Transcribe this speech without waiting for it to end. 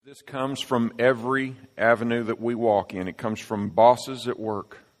This comes from every avenue that we walk in. It comes from bosses at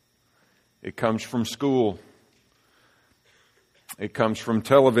work. It comes from school. It comes from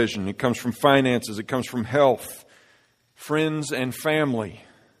television. It comes from finances. It comes from health, friends, and family.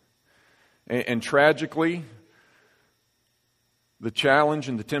 And tragically, the challenge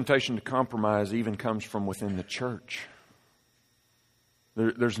and the temptation to compromise even comes from within the church.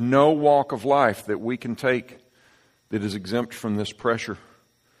 There's no walk of life that we can take that is exempt from this pressure.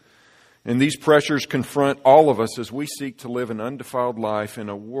 And these pressures confront all of us as we seek to live an undefiled life in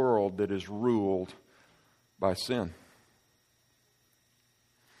a world that is ruled by sin.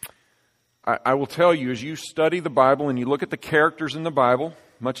 I will tell you, as you study the Bible and you look at the characters in the Bible,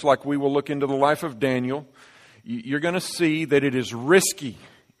 much like we will look into the life of Daniel, you're going to see that it is risky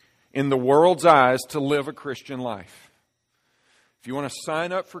in the world's eyes to live a Christian life. If you want to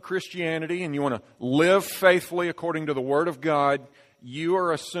sign up for Christianity and you want to live faithfully according to the Word of God, you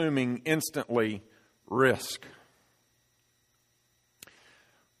are assuming instantly risk.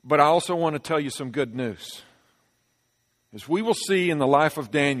 But I also want to tell you some good news. As we will see in the life of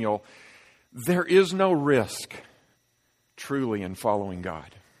Daniel, there is no risk truly in following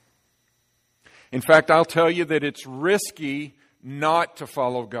God. In fact, I'll tell you that it's risky not to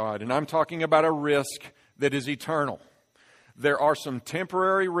follow God. And I'm talking about a risk that is eternal. There are some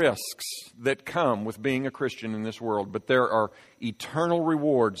temporary risks that come with being a Christian in this world, but there are eternal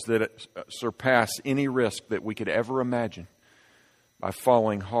rewards that surpass any risk that we could ever imagine by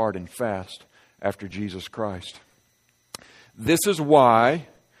following hard and fast after Jesus Christ. This is why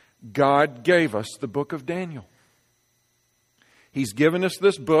God gave us the book of Daniel. He's given us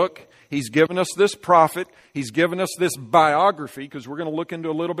this book. He's given us this prophet. He's given us this biography, because we're going to look into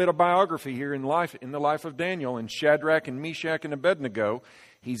a little bit of biography here in the life of Daniel and Shadrach and Meshach and Abednego.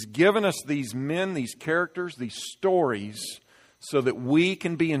 He's given us these men, these characters, these stories, so that we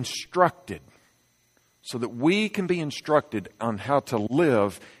can be instructed. So that we can be instructed on how to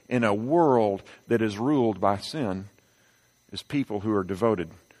live in a world that is ruled by sin as people who are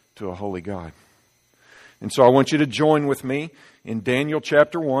devoted to a holy God. And so I want you to join with me in Daniel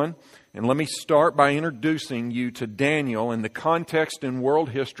chapter 1. And let me start by introducing you to Daniel in the context in world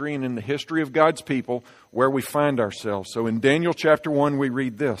history and in the history of God's people where we find ourselves. So in Daniel chapter 1 we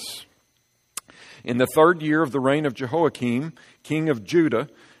read this. In the 3rd year of the reign of Jehoiakim, king of Judah,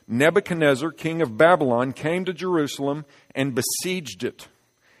 Nebuchadnezzar, king of Babylon, came to Jerusalem and besieged it.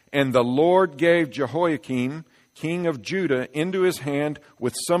 And the Lord gave Jehoiakim, king of Judah, into his hand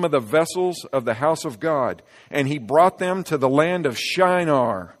with some of the vessels of the house of God. And he brought them to the land of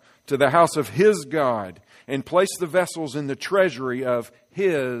Shinar, to the house of his God, and placed the vessels in the treasury of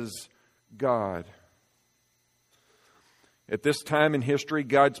his God. At this time in history,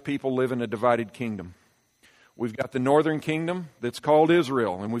 God's people live in a divided kingdom. We've got the northern kingdom that's called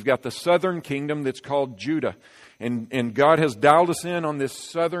Israel, and we've got the southern kingdom that's called Judah. And God has dialed us in on this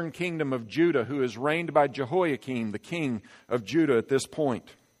southern kingdom of Judah, who is reigned by Jehoiakim, the king of Judah at this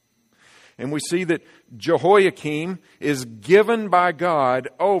point. And we see that Jehoiakim is given by God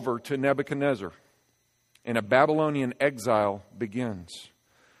over to Nebuchadnezzar, and a Babylonian exile begins.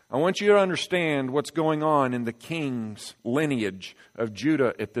 I want you to understand what's going on in the king's lineage of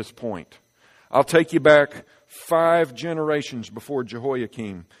Judah at this point. I'll take you back 5 generations before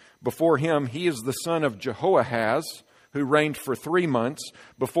Jehoiakim. Before him, he is the son of Jehoahaz, who reigned for 3 months.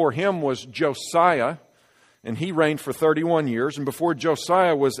 Before him was Josiah, and he reigned for 31 years. And before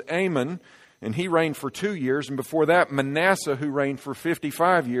Josiah was Amon, and he reigned for 2 years. And before that, Manasseh, who reigned for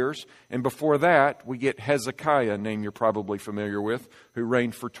 55 years. And before that, we get Hezekiah, a name you're probably familiar with, who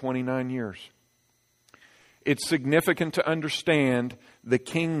reigned for 29 years. It's significant to understand the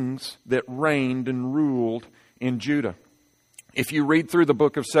kings that reigned and ruled in Judah. If you read through the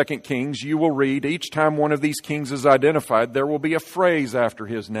book of 2 Kings, you will read each time one of these kings is identified, there will be a phrase after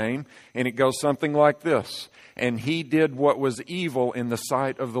his name, and it goes something like this: and he did what was evil in the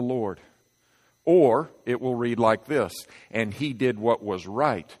sight of the Lord. Or it will read like this: and he did what was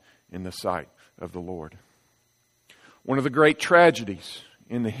right in the sight of the Lord. One of the great tragedies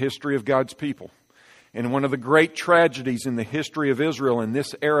in the history of God's people, and one of the great tragedies in the history of Israel in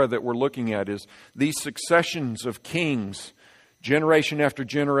this era that we're looking at, is these successions of kings, generation after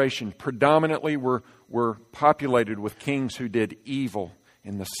generation, predominantly were populated with kings who did evil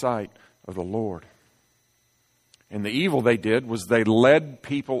in the sight of the Lord. And the evil they did was they led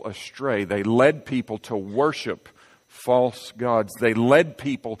people astray. They led people to worship false gods. They led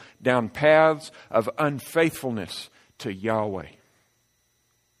people down paths of unfaithfulness to Yahweh.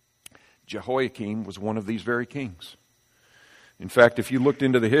 Jehoiakim was one of these very kings. In fact, if you looked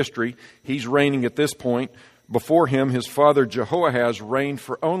into the history, he's reigning at this point before him, his father Jehoahaz reigned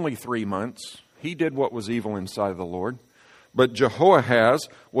for only 3 months. He did what was evil in the sight of the Lord. But Jehoahaz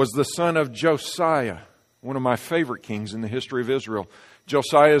was the son of Josiah, one of my favorite kings in the history of Israel.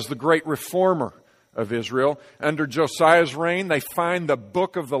 Josiah is the great reformer of Israel. Under Josiah's reign, they find the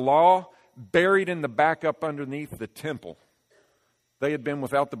book of the law buried in the back up underneath the temple. They had been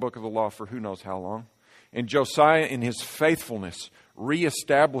without the book of the law for who knows how long. And Josiah, in his faithfulness,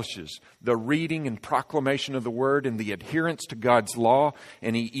 reestablishes the reading and proclamation of the Word and the adherence to God's law,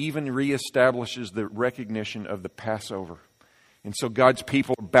 and he even reestablishes the recognition of the Passover. And so God's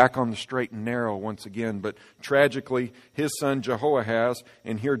people are back on the straight and narrow once again. But tragically, his son Jehoahaz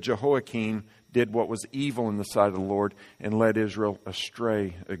and here Jehoiakim did what was evil in the sight of the Lord and led Israel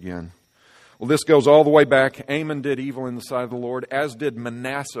astray again. Well, this goes all the way back. Amon did evil in the sight of the Lord, as did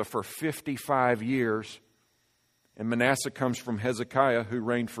Manasseh for 55 years. And Manasseh comes from Hezekiah, who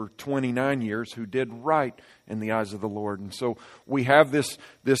reigned for 29 years, who did right in the eyes of the Lord. And so we have this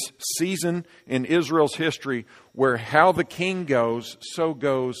season in Israel's history where how the king goes, so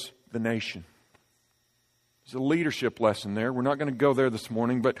goes the nation. There's a leadership lesson there. We're not going to go there this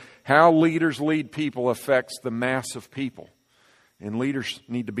morning, but how leaders lead people affects the mass of people. And leaders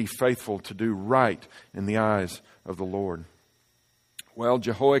need to be faithful to do right in the eyes of the Lord. Well,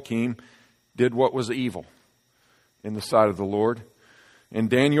 Jehoiakim did what was evil in the sight of the Lord.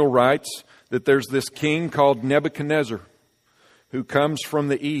 And Daniel writes that there's this king called Nebuchadnezzar who comes from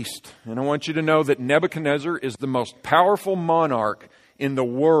the east. And I want you to know that Nebuchadnezzar is the most powerful monarch in the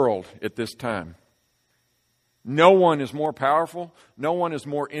world at this time. No one is more powerful, no one is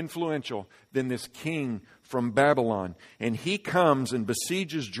more influential than this king from Babylon. And he comes and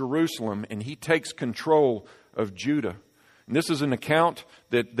besieges Jerusalem, and he takes control of Judah. And this is an account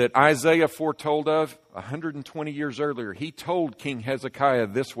that Isaiah foretold of 120 years earlier. He told King Hezekiah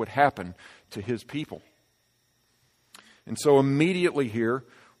this would happen to his people. And so immediately here,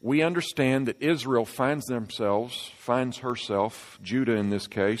 we understand that Israel finds herself, Judah in this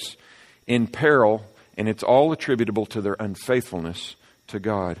case, in peril, and it's all attributable to their unfaithfulness to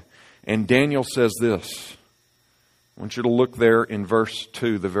God. And Daniel says this. I want you to look there in verse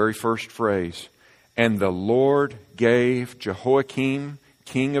 2, the very first phrase. And the Lord gave Jehoiakim,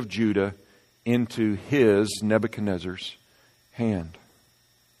 king of Judah, into his, Nebuchadnezzar's, hand.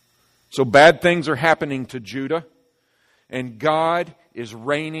 So bad things are happening to Judah, and God is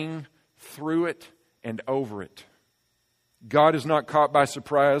reigning through it and over it. God is not caught by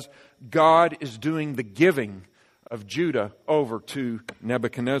surprise. God is doing the giving of Judah over to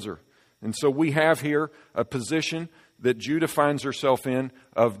Nebuchadnezzar. And so we have here a position that Judah finds herself in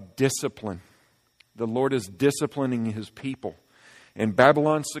of discipline. The Lord is disciplining His people. And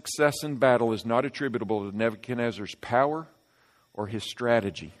Babylon's success in battle is not attributable to Nebuchadnezzar's power or his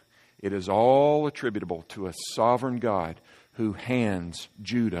strategy. It is all attributable to a sovereign God who hands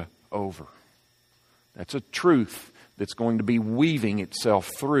Judah over. That's a truth that's going to be weaving itself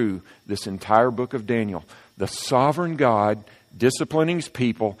through this entire book of Daniel. The sovereign God disciplining His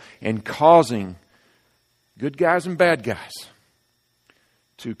people and causing good guys and bad guys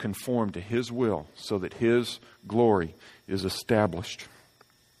to conform to His will so that His glory is established.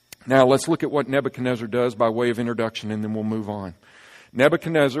 Now let's look at what Nebuchadnezzar does by way of introduction, and then we'll move on.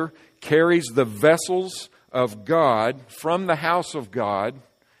 Nebuchadnezzar carries the vessels of God from the house of God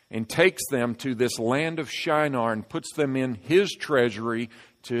and takes them to this land of Shinar and puts them in his treasury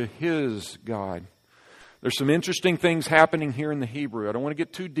to his God. There's some interesting things happening here in the Hebrew. I don't want to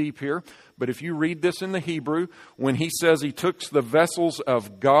get too deep here, but if you read this in the Hebrew, when he says he took the vessels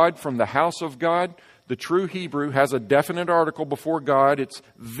of God from the house of God, the true Hebrew has a definite article before God. It's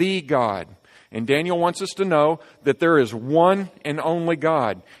the God. And Daniel wants us to know that there is one and only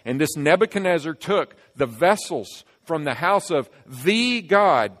God. And this Nebuchadnezzar took the vessels from the house of the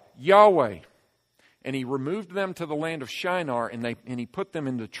God, Yahweh, and he removed them to the land of Shinar, and he put them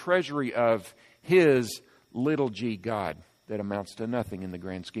in the treasury of his little g God that amounts to nothing in the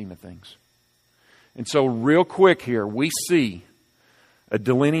grand scheme of things. And so real quick here, we see a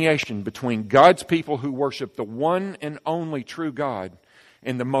delineation between God's people who worship the one and only true God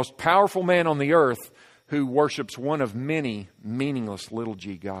and the most powerful man on the earth who worships one of many meaningless little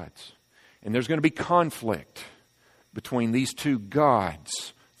g gods. And there's going to be conflict between these two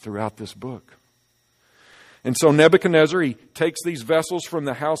gods throughout this book. And so Nebuchadnezzar, he takes these vessels from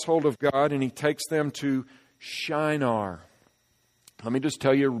the household of God and he takes them to Shinar. Let me just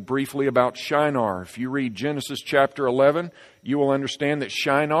tell you briefly about Shinar. If you read Genesis chapter 11, you will understand that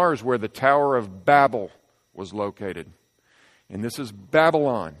Shinar is where the Tower of Babel was located. And this is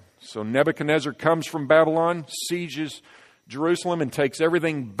Babylon. So Nebuchadnezzar comes from Babylon, sieges Jerusalem, and takes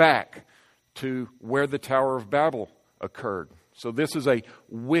everything back to where the Tower of Babel occurred. So this is a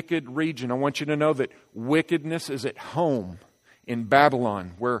wicked region. I want you to know that wickedness is at home in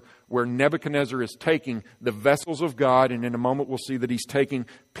Babylon, where Nebuchadnezzar is taking the vessels of God, and in a moment we'll see that he's taking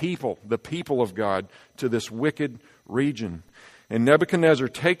the people of God, to this wicked region. And Nebuchadnezzar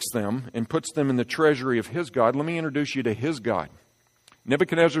takes them and puts them in the treasury of his God. Let me introduce you to his God.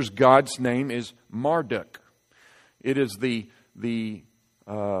 Nebuchadnezzar's God's name is Marduk. It is the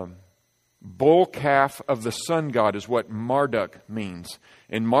bull calf of the sun god is what Marduk means.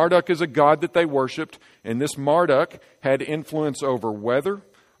 And Marduk is a god that they worshipped. And this Marduk had influence over weather,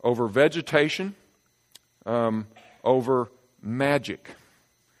 over vegetation, over magic,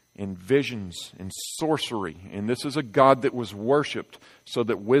 and visions, and sorcery. And this is a god that was worshipped so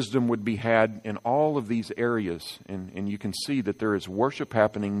that wisdom would be had in all of these areas. And you can see that there is worship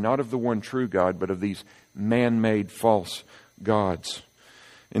happening, not of the one true God, but of these man-made false gods.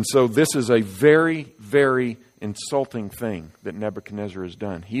 And so this is a very, very insulting thing that Nebuchadnezzar has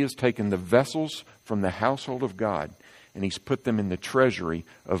done. He has taken the vessels from the household of God and he's put them in the treasury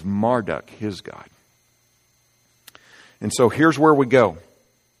of Marduk, his god. And so here's where we go.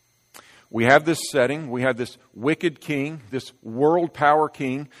 We have this setting. We have this wicked king, this world power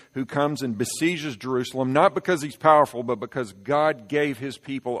king who comes and besieges Jerusalem, not because he's powerful, but because God gave his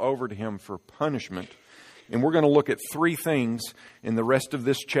people over to him for punishment. And we're going to look at three things in the rest of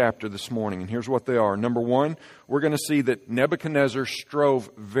this chapter this morning. And here's what they are. Number one, we're going to see that Nebuchadnezzar strove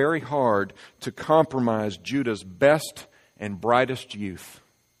very hard to compromise Judah's best and brightest youth.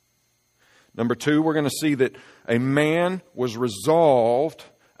 Number two, we're going to see that a man was resolved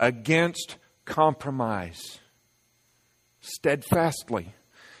against compromise steadfastly.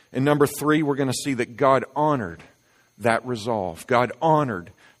 And number three, we're going to see that God honored that resolve. God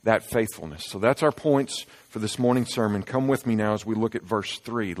honored that faithfulness. So that's our points for this morning's sermon. Come with me now as we look at verse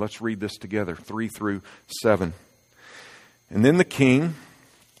 3. Let's read this together, 3 through 7. And then the king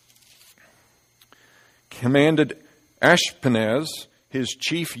commanded Ashpenaz, his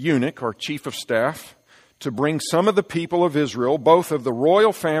chief eunuch or chief of staff, to bring some of the people of Israel, both of the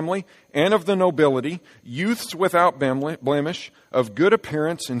royal family and of the nobility, youths without blemish, of good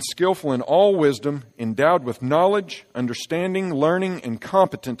appearance and skillful in all wisdom, endowed with knowledge, understanding, learning, and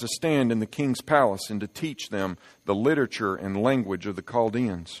competent to stand in the king's palace and to teach them the literature and language of the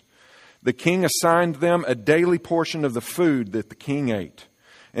Chaldeans. The king assigned them a daily portion of the food that the king ate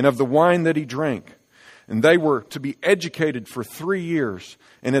and of the wine that he drank. And they were to be educated for 3 years.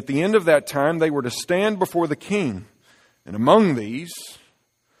 And at the end of that time, they were to stand before the king. And among these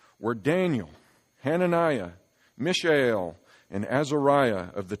were Daniel, Hananiah, Mishael, and Azariah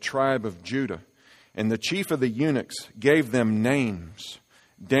of the tribe of Judah. And the chief of the eunuchs gave them names.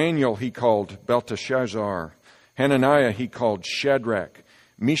 Daniel he called Belteshazzar. Hananiah he called Shadrach.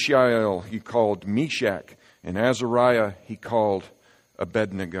 Mishael he called Meshach. And Azariah he called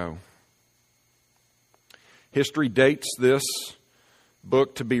Abednego. History dates this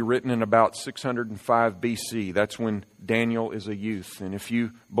book to be written in about 605 BC. That's when Daniel is a youth. And if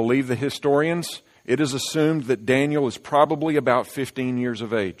you believe the historians, it is assumed that Daniel is probably about 15 years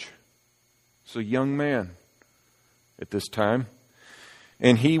of age. It's a young man at this time.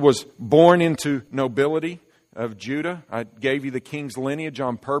 And he was born into nobility of Judah. I gave you the king's lineage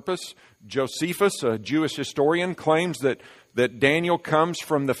on purpose. Josephus, a Jewish historian, claims that Daniel comes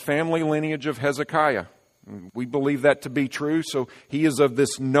from the family lineage of Hezekiah. We believe that to be true. So he is of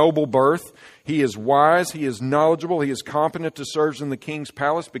this noble birth. He is wise. He is knowledgeable. He is competent to serve in the king's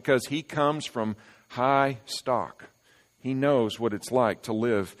palace because he comes from high stock. He knows what it's like to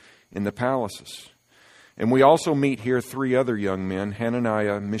live in the palaces. And we also meet here 3 other young men,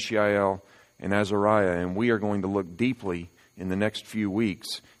 Hananiah, Mishael, and Azariah. And we are going to look deeply in the next few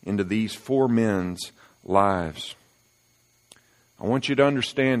weeks into these 4 men's lives. I want you to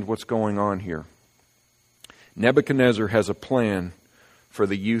understand what's going on here. Nebuchadnezzar has a plan for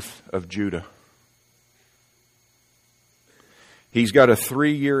the youth of Judah. He's got a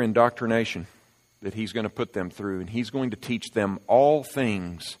 3-year indoctrination that he's going to put them through, and he's going to teach them all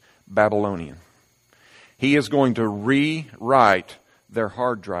things Babylonian. He is going to rewrite their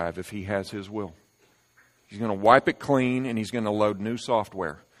hard drive if he has his will. He's going to wipe it clean, and he's going to load new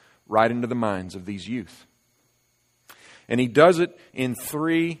software right into the minds of these youth. And he does it in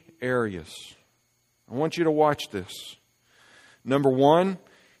 3 areas. I want you to watch this. Number 1,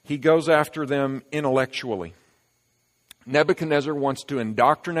 he goes after them intellectually. Nebuchadnezzar wants to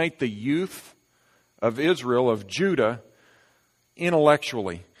indoctrinate the youth of Israel, of Judah,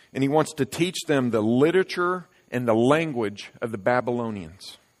 intellectually. And he wants to teach them the literature and the language of the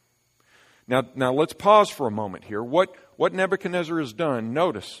Babylonians. Now let's pause for a moment here. What Nebuchadnezzar has done,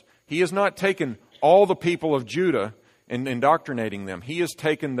 notice, He has not taken all the people of Judah and indoctrinating them. He has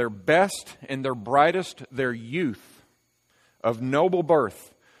taken their best and their brightest, their youth of noble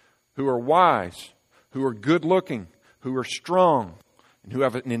birth, who are wise, who are good-looking, who are strong, and who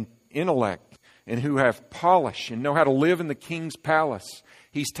have an intellect, and who have polish, and know how to live in the king's palace.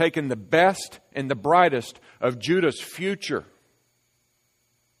 He's taken the best and the brightest of Judah's future,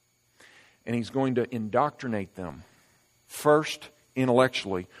 and He's going to indoctrinate them, first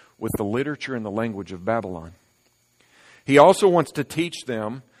intellectually, with the literature and the language of Babylon. He also wants to teach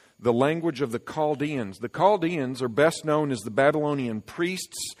them the language of the Chaldeans. The Chaldeans are best known as the Babylonian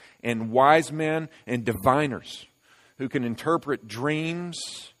priests and wise men and diviners who can interpret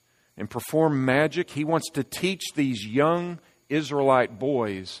dreams and perform magic. He wants to teach these young Israelite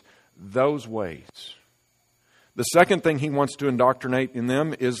boys those ways. The second thing He wants to indoctrinate in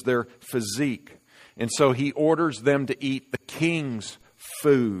them is their physique. And so He orders them to eat the king's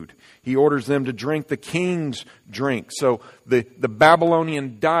food. He orders them to drink the king's drink. So the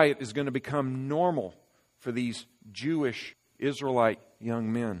Babylonian diet is going to become normal for these Jewish Israelite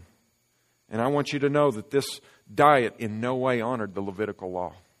young men. And I want you to know that this diet in no way honored the Levitical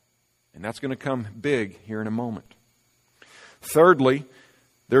law. And that's going to come big here in a moment. Thirdly,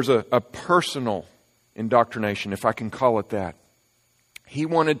 there's a personal indoctrination, if I can call it that. He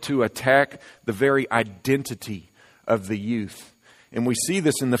wanted to attack the very identity of the youth. And we see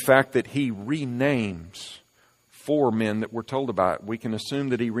this in the fact that He renames 4 men that we're told about. We can assume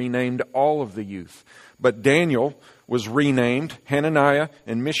that He renamed all of the youth. But Daniel was renamed, Hananiah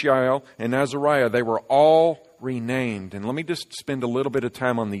and Mishael and Azariah. They were all renamed. And let me just spend a little bit of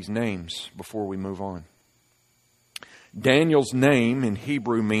time on these names before we move on. Daniel's name in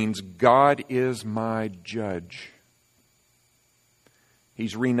Hebrew means God is my judge.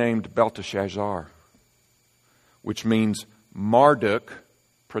 He's renamed Belteshazzar, which means Marduk,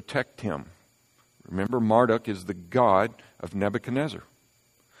 protect him. Remember, Marduk is the god of Nebuchadnezzar.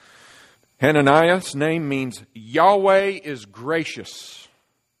 Hananiah's name means Yahweh is gracious.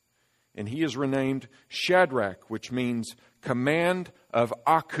 And he is renamed Shadrach, which means command of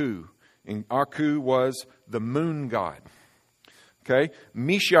Aku. And Aku was the moon god. Okay?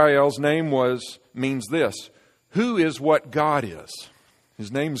 Mishael's name means this: who is what God is?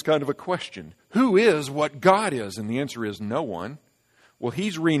 His name is kind of a question. Who is what God is? And the answer is no one. Well,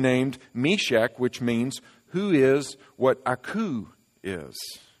 he's renamed Meshach, which means who is what Aku is.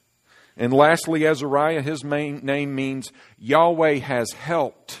 And lastly, Azariah, his main name means Yahweh has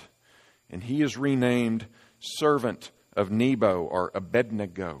helped. And he is renamed servant of Nebo or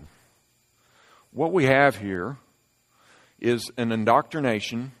Abednego. What we have here is an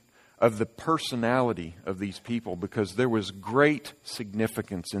indoctrination of the personality of these people, because there was great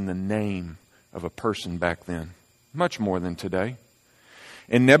significance in the name of a person back then, much more than today.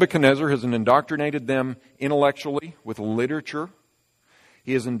 And Nebuchadnezzar has indoctrinated them intellectually with literature.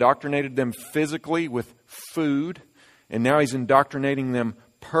 He has indoctrinated them physically with food. And now he's indoctrinating them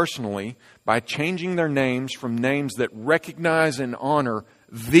personally by changing their names from names that recognize and honor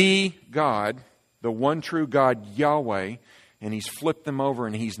the God, the one true God, Yahweh, and he's flipped them over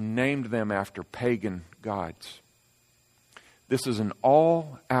and he's named them after pagan gods. This is an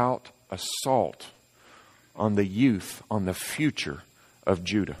all-out assault on the youth, on the future of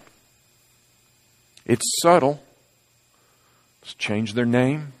Judah. It's subtle. Let's change their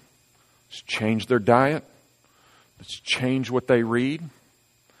name. Let's change their diet. Let's change what they read.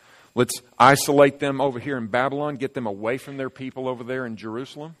 Let's isolate them over here in Babylon, get them away from their people over there in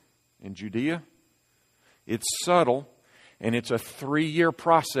Jerusalem, in Judea. It's subtle, and it's a 3-year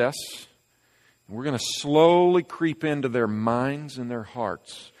process. We're going to slowly creep into their minds and their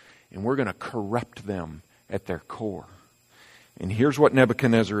hearts, and we're going to corrupt them at their core. And here's what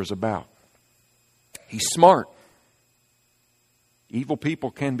Nebuchadnezzar is about. He's smart. Evil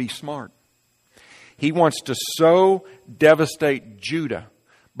people can be smart. He wants to so devastate Judah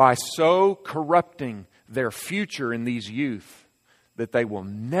by so corrupting their future in these youth that they will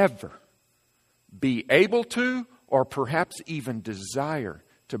never be able to, or perhaps even desire,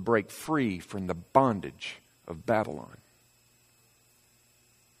 to break free from the bondage of Babylon.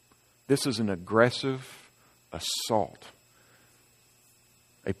 This is an aggressive assault.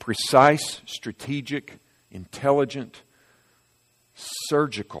 A precise, strategic, intelligent,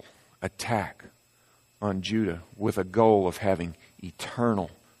 surgical attack on Judah with a goal of having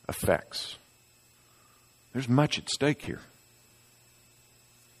eternal effects. There's much at stake here.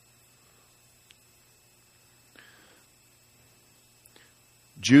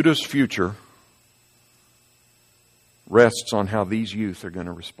 Judah's future rests on how these youth are going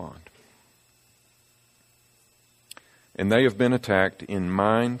to respond. And they have been attacked in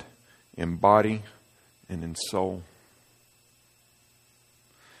mind, in body and in soul.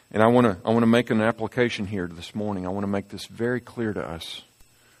 And I want to make an application here this morning. I want to make this very clear to us.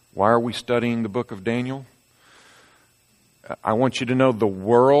 Why are we studying the book of Daniel? I want you to know the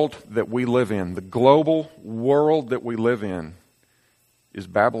world that we live in, the global world that we live in, is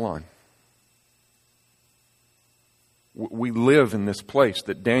Babylon. We live in this place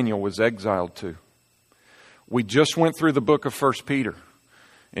that Daniel was exiled to. We just went through the book of 1 Peter.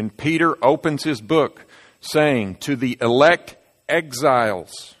 And Peter opens his book saying, to the elect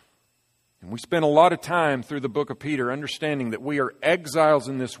exiles. And we spent a lot of time through the book of Peter understanding that we are exiles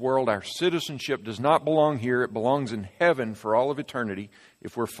in this world. Our citizenship does not belong here. It belongs in heaven for all of eternity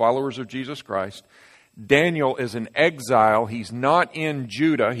if we're followers of Jesus Christ. Daniel is an exile. He's not in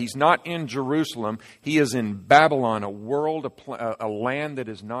Judah. He's not in Jerusalem. He is in Babylon, a land that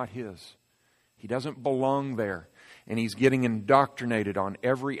is not his. He doesn't belong there. And he's getting indoctrinated on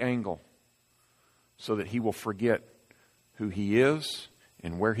every angle so that he will forget who he is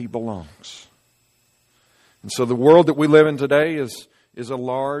and where he belongs. And so the world that we live in today is a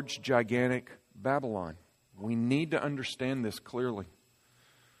large, gigantic Babylon. We need to understand this clearly.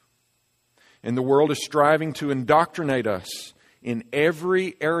 And the world is striving to indoctrinate us in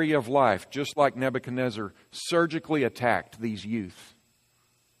every area of life, just like Nebuchadnezzar surgically attacked these youth.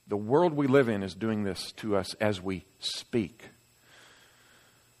 The world we live in is doing this to us as we speak.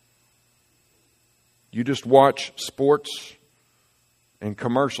 You just watch sports and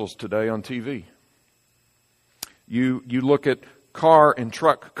commercials today on TV. You look at car and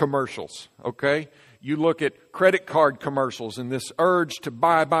truck commercials, okay? You look at credit card commercials and this urge to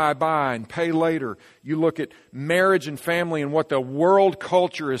buy, and pay later. You look at marriage and family and what the world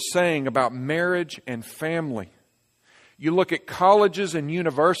culture is saying about marriage and family. You look at colleges and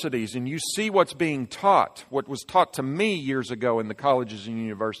universities and you see what's being taught, what was taught to me years ago in the colleges and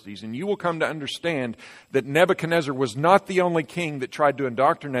universities. And you will come to understand that Nebuchadnezzar was not the only king that tried to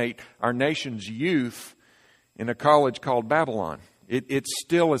indoctrinate our nation's youth in a college called Babylon. It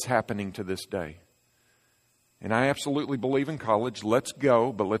still is happening to this day. And I absolutely believe in college. Let's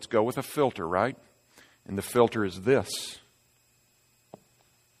go, but let's go with a filter, right? And the filter is this.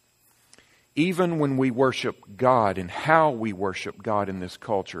 Even when we worship God and how we worship God in this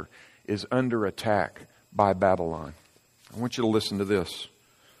culture is under attack by Babylon. I want you to listen to this.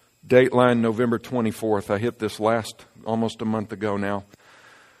 Dateline November 24th. I hit this almost a month ago now.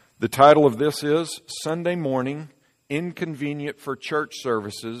 The title of this is Sunday Morning Inconvenient for Church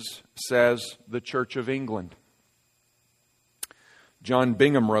Services, says the Church of England. John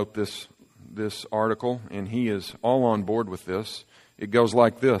Bingham wrote this article, and he is all on board with this. It goes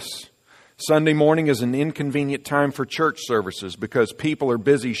like this. Sunday morning is an inconvenient time for church services because people are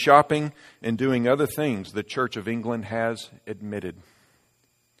busy shopping and doing other things, the Church of England has admitted.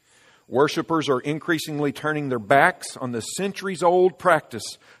 Worshippers are increasingly turning their backs on the centuries-old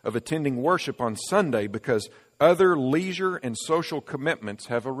practice of attending worship on Sunday because other leisure and social commitments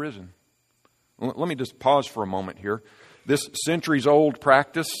have arisen. Let me just pause for a moment here. This centuries-old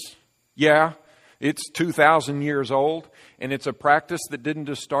practice, yeah, it's 2,000 years old, and it's a practice that didn't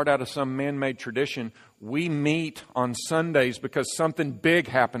just start out of some man-made tradition. We meet on Sundays because something big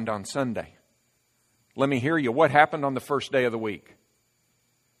happened on Sunday. Let me hear you. What happened on the first day of the week?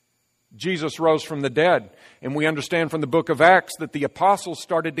 Jesus rose from the dead, and we understand from the book of Acts that the apostles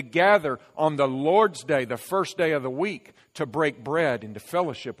started to gather on the Lord's Day, the first day of the week, to break bread and to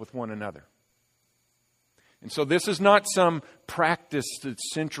fellowship with one another. And so this is not some practice that's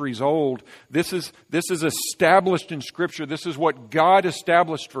centuries old. This is established in Scripture. This is what God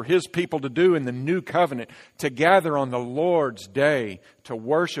established for His people to do in the new covenant, to gather on the Lord's Day, to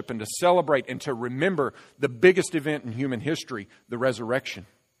worship and to celebrate and to remember the biggest event in human history, the resurrection.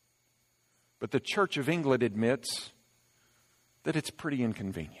 But the Church of England admits that it's pretty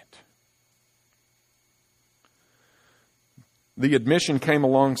inconvenient. The admission came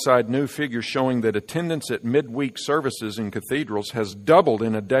alongside new figures showing that attendance at midweek services in cathedrals has doubled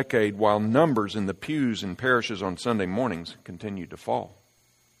in a decade, while numbers in the pews in parishes on Sunday mornings continue to fall.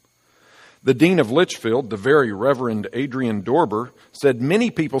 The Dean of Lichfield, the very Reverend Adrian Dorber, said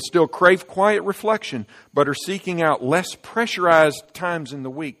many people still crave quiet reflection, but are seeking out less pressurized times in the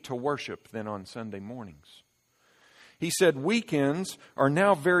week to worship than on Sunday mornings. He said weekends are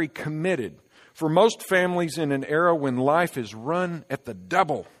now very committed. For most families in an era when life is run at the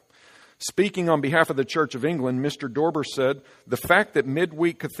double. Speaking on behalf of the Church of England, Mr. Dorber said, the fact that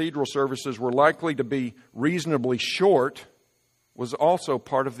midweek cathedral services were likely to be reasonably short was also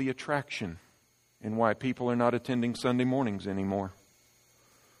part of the attraction in why people are not attending Sunday mornings anymore.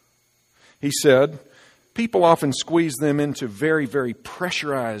 He said, people often squeeze them into very, very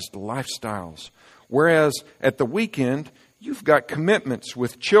pressurized lifestyles. Whereas at the weekend, you've got commitments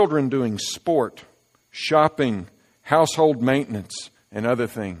with children doing sport, shopping, household maintenance, and other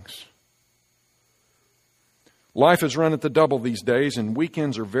things. Life is run at the double these days, and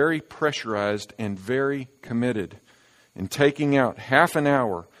weekends are very pressurized and very committed. And taking out half an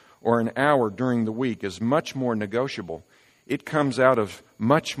hour or an hour during the week is much more negotiable. It comes out of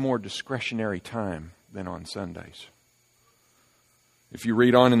much more discretionary time than on Sundays. If you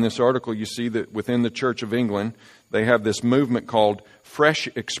read on in this article, you see that within the Church of England, they have this movement called Fresh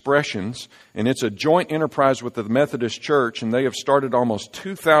Expressions, and it's a joint enterprise with the Methodist Church, and they have started almost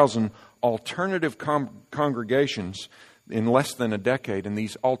 2,000 alternative congregations in less than a decade. And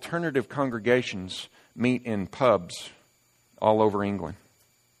these alternative congregations meet in pubs all over England.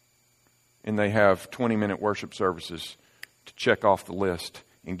 And they have 20-minute worship services to check off the list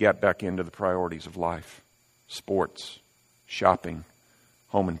and get back into the priorities of life. Sports, shopping,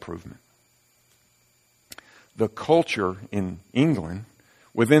 home improvement. The culture in England,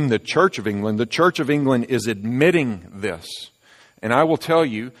 within the Church of England is admitting this. And I will tell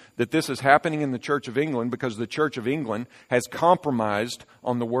you that this is happening in the Church of England because the Church of England has compromised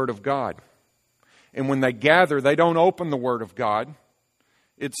on the Word of God. And when they gather, they don't open the Word of God.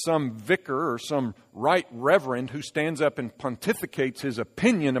 It's some vicar or some right reverend who stands up and pontificates his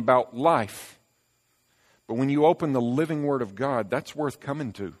opinion about life. But when you open the living Word of God, that's worth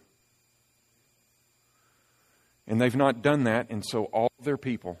coming to. And they've not done that, and so all their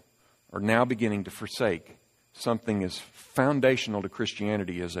people are now beginning to forsake something as foundational to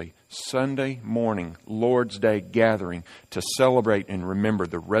Christianity as a Sunday morning, Lord's Day gathering to celebrate and remember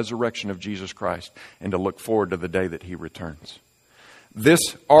the resurrection of Jesus Christ and to look forward to the day that He returns. This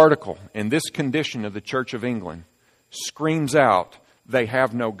article and this condition of the Church of England screams out they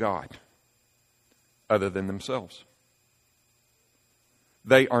have no God other than themselves.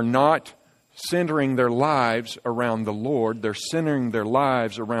 They are not centering their lives around the Lord. They're centering their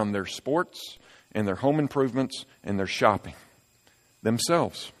lives around their sports and their home improvements and their shopping.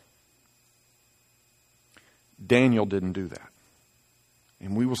 Themselves. Daniel didn't do that.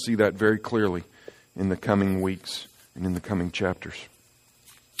 And we will see that very clearly in the coming weeks and in the coming chapters.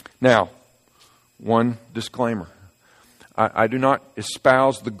 Now, one disclaimer. I do not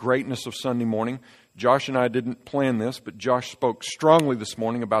espouse the greatness of Sunday morning. Josh and I didn't plan this, but Josh spoke strongly this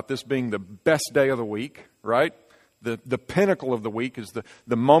morning about this being the best day of the week, right? The pinnacle of the week is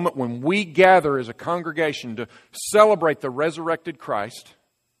the moment when we gather as a congregation to celebrate the resurrected Christ.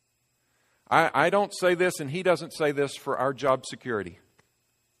 I don't say this, and he doesn't say this for our job security.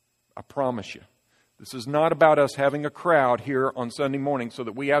 I promise you. This is not about us having a crowd here on Sunday morning so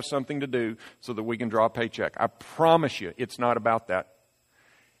that we have something to do so that we can draw a paycheck. I promise you it's not about that.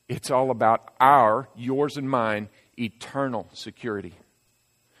 It's all about yours and mine, eternal security.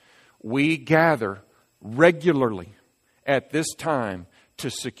 We gather regularly at this time to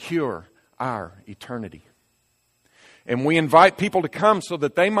secure our eternity. And we invite people to come so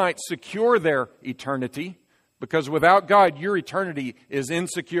that they might secure their eternity, because without God, your eternity is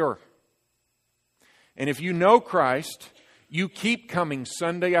insecure. And if you know Christ, you keep coming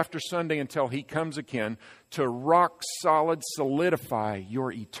Sunday after Sunday until He comes again to rock solid solidify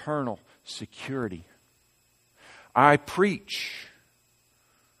your eternal security. I preach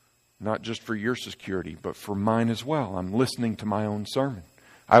not just for your security, but for mine as well. I'm listening to my own sermon.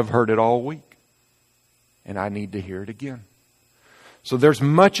 I've heard it all week, and I need to hear it again. So there's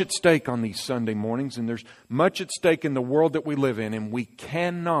much at stake on these Sunday mornings, and there's much at stake in the world that we live in, and we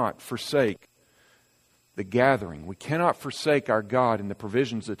cannot forsake the gathering. We cannot forsake our God and the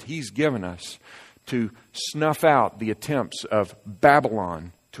provisions that He's given us to snuff out the attempts of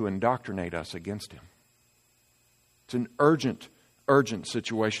Babylon to indoctrinate us against Him. It's an urgent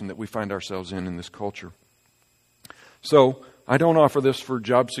situation that we find ourselves in this culture. So, I don't offer this for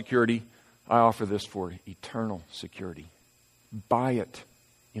job security. I offer this for eternal security. Buy it.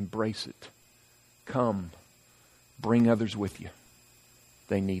 Embrace it. Come. Bring others with you.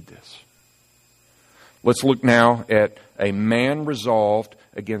 They need this. Let's look now at a man resolved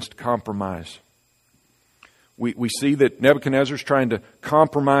against compromise. We see that Nebuchadnezzar is trying to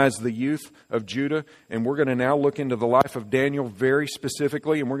compromise the youth of Judah, and we're going to now look into the life of Daniel very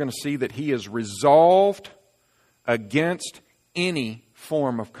specifically, and we're going to see that he is resolved against any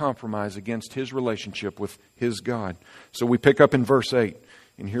form of compromise against his relationship with his God. So we pick up in verse 8,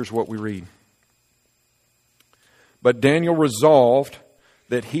 and here's what we read. But Daniel resolved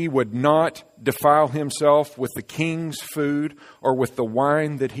that he would not defile himself with the king's food or with the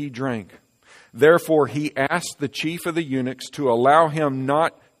wine that he drank. Therefore he asked the chief of the eunuchs to allow him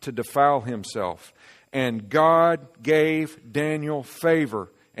not to defile himself. And God gave Daniel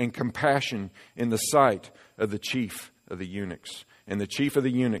favor and compassion in the sight of the chief of the eunuchs. And the chief of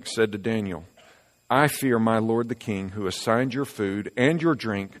the eunuchs said to Daniel, I fear my lord the king, who assigned your food and your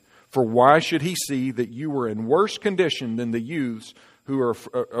drink, for why should he see that you were in worse condition than the youths who are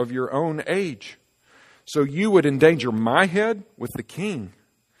of your own age? So you would endanger my head with the king.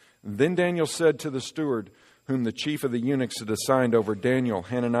 Then Daniel said to the steward, whom the chief of the eunuchs had assigned over Daniel,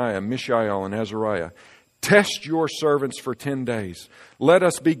 Hananiah, Mishael, and Azariah, test your servants for 10 days. Let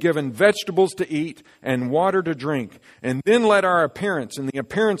us be given vegetables to eat and water to drink. And then let our appearance and the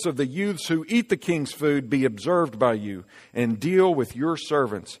appearance of the youths who eat the king's food be observed by you. And deal with your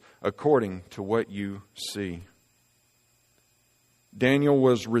servants according to what you see. Daniel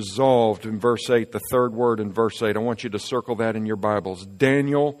was resolved in verse 8, the third word in verse 8. I want you to circle that in your Bibles.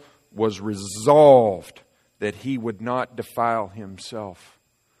 Daniel was resolved that he would not defile himself.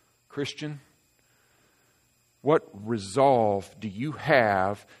 Christian, what resolve do you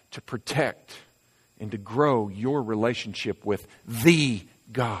have to protect and to grow your relationship with the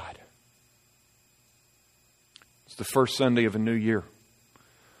God? It's the first Sunday of a new year.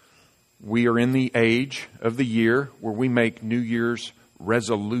 We are in the age of the year where we make New Year's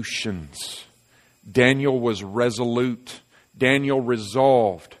resolutions. Daniel was resolute. Daniel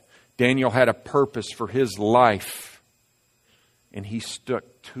resolved. Daniel had a purpose for his life, and he stuck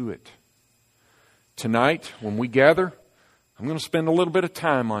to it. Tonight, when we gather, I'm going to spend a little bit of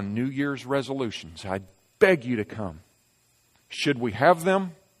time on New Year's resolutions. I beg you to come. Should we have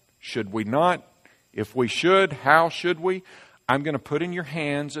them? Should we not? If we should, how should we? I'm going to put in your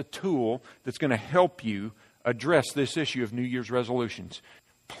hands a tool that's going to help you address this issue of New Year's resolutions.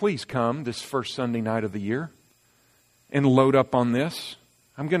 Please come this first Sunday night of the year and load up on this.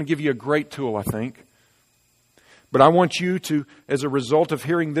 I'm going to give you a great tool, I think. But I want you to, as a result of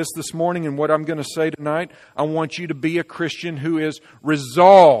hearing this morning and what I'm going to say tonight, I want you to be a Christian who is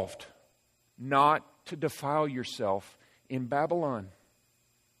resolved not to defile yourself in Babylon.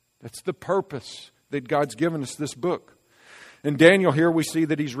 That's the purpose that God's given us this book. In Daniel here we see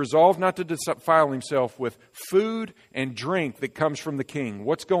that he's resolved not to defile himself with food and drink that comes from the king.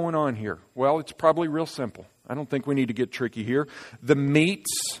 What's going on here? Well, it's probably real simple. I don't think we need to get tricky here. The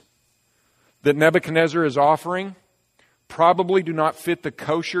meats that Nebuchadnezzar is offering probably do not fit the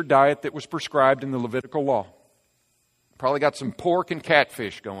kosher diet that was prescribed in the Levitical law. Probably got some pork and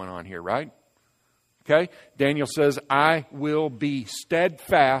catfish going on here, right? Okay? Daniel says, I will be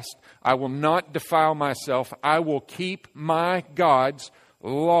steadfast. I will not defile myself. I will keep my God's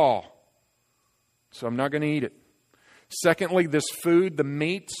law. So I'm not going to eat it. Secondly, this food, the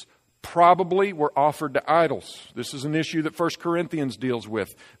meats, probably were offered to idols. This is an issue that 1 Corinthians deals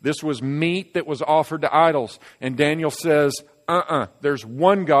with. This was meat that was offered to idols. And Daniel says, there's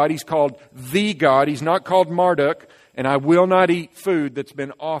one God. He's called the God. He's not called Marduk. And I will not eat food that's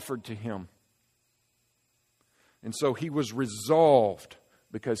been offered to him. And so he was resolved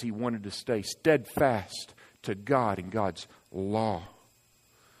because he wanted to stay steadfast to God and God's law.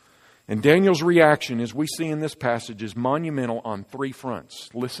 And Daniel's reaction, as we see in this passage, is monumental on three fronts.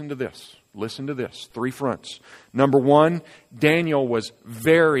 Listen to this. Listen to this. Three fronts. Number one, Daniel was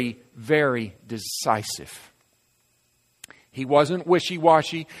very, very decisive. He wasn't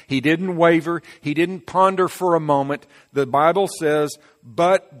wishy-washy. He didn't waver. He didn't ponder for a moment. The Bible says,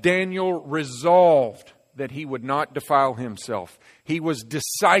 but Daniel resolved that he would not defile himself. He was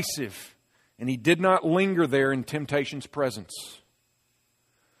decisive, and he did not linger there in temptation's presence.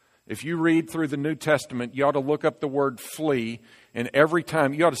 If you read through the New Testament, you ought to look up the word flee, and every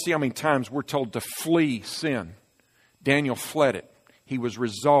time, you ought to see how many times we're told to flee sin. Daniel fled it. He was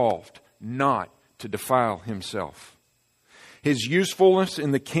resolved not to defile himself. His usefulness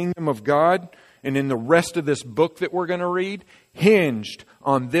in the kingdom of God and in the rest of this book that we're going to read hinged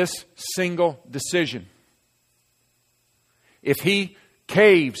on this single decision. If he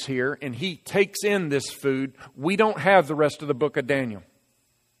caves here and he takes in this food, we don't have the rest of the book of Daniel.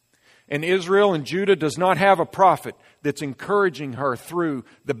 And Israel and Judah does not have a prophet that's encouraging her through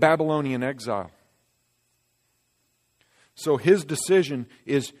the Babylonian exile. So his decision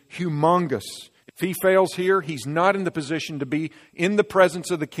is humongous. If he fails here, he's not in the position to be in the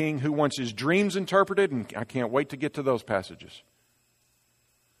presence of the king who wants his dreams interpreted, and I can't wait to get to those passages.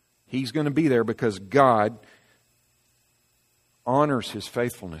 He's going to be there because God honors his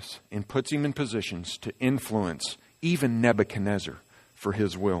faithfulness and puts him in positions to influence even Nebuchadnezzar for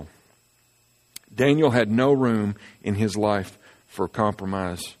his will. Daniel had no room in his life for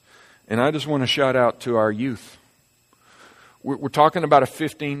compromise. And I just want to shout out to our youth. We're talking about a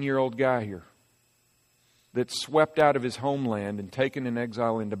 15-year-old guy here that's swept out of his homeland and taken in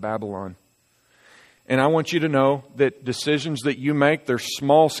exile into Babylon. And I want you to know that decisions that you make, they're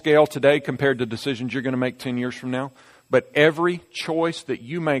small scale today compared to decisions you're going to make 10 years from now. But every choice that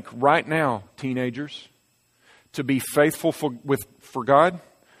you make right now, teenagers, to be faithful for God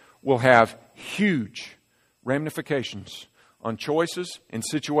will have huge ramifications on choices and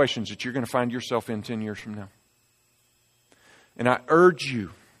situations that you're going to find yourself in 10 years from now. And I urge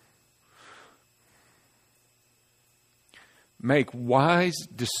you, make wise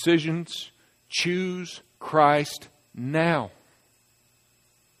decisions. Choose Christ now.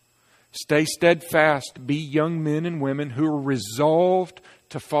 Stay steadfast. Be young men and women who are resolved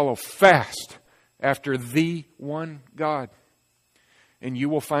to follow fast after the one God. And you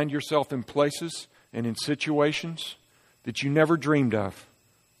will find yourself in places and in situations that you never dreamed of.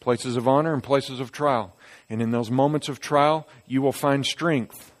 Places of honor and places of trial. And in those moments of trial, you will find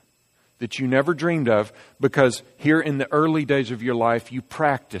strength that you never dreamed of, because here in the early days of your life, you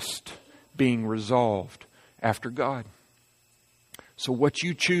practiced being resolved after God. So what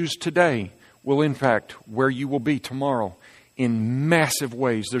you choose today will impact where you will be tomorrow in massive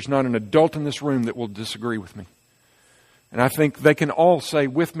ways. There's not an adult in this room that will disagree with me. And I think they can all say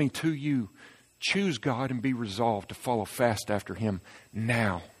with me to you, choose God and be resolved to follow fast after Him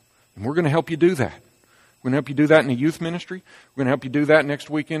now. And we're going to help you do that. We're going to help you do that in the youth ministry. We're going to help you do that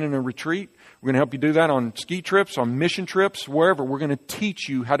next weekend in a retreat. We're going to help you do that on ski trips, on mission trips, wherever. We're going to teach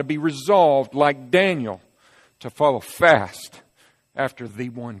you how to be resolved like Daniel to follow fast after the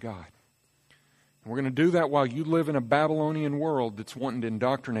one God. And we're going to do that while you live in a Babylonian world that's wanting to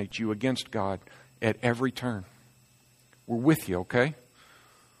indoctrinate you against God at every turn. We're with you, okay?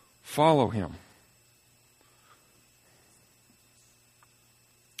 Follow Him.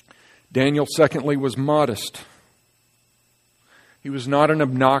 Daniel, secondly, was modest. He was not an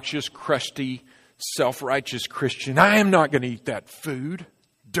obnoxious, crusty, self-righteous Christian. I am not going to eat that food.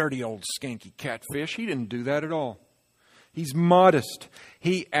 Dirty old skanky catfish. He didn't do that at all. He's modest.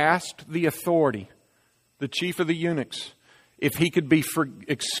 He asked the authority, the chief of the eunuchs, if he could be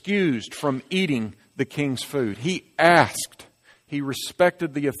excused from eating the king's food. He asked. He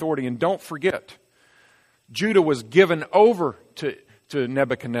respected the authority. And don't forget, Judah was given over to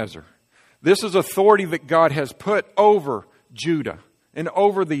Nebuchadnezzar. This is authority that God has put over Judah and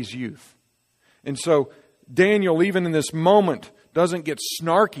over these youth. And so Daniel, even in this moment, doesn't get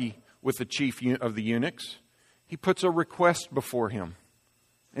snarky with the chief of the eunuchs. He puts a request before him.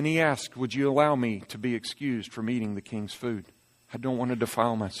 And he asks, would you allow me to be excused from eating the king's food? I don't want to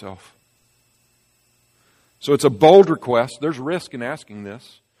defile myself. So it's a bold request. There's risk in asking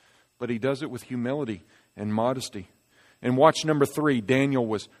this. But he does it with humility and modesty. And watch number 3. Daniel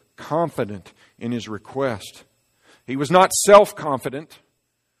was confident in his request. He was not self-confident.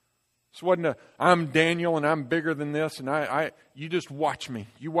 This wasn't I'm Daniel and I'm bigger than this and you just watch me.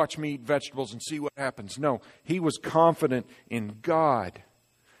 You watch me eat vegetables and see what happens. No, he was confident in God.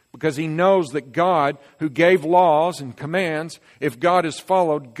 Because he knows that God, who gave laws and commands, if God is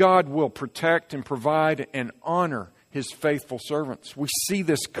followed, God will protect and provide and honor His faithful servants. We see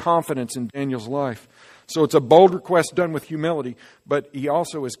this confidence in Daniel's life. So it's a bold request done with humility, but he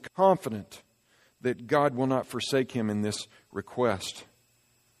also is confident that God will not forsake him in this request.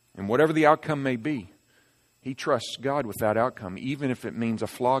 And whatever the outcome may be, he trusts God with that outcome, even if it means a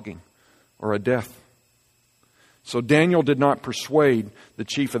flogging or a death. So Daniel did not persuade the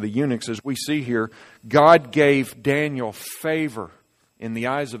chief of the eunuchs. As we see here, God gave Daniel favor in the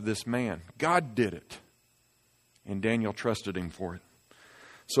eyes of this man. God did it. And Daniel trusted Him for it.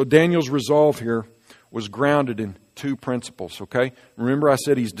 So Daniel's resolve here was grounded in 2 principles, okay? Remember I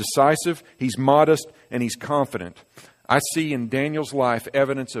said he's decisive, he's modest, and he's confident. I see in Daniel's life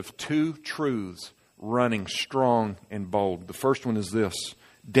evidence of 2 truths running strong and bold. The first one is this: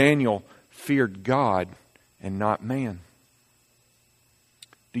 Daniel feared God and not man.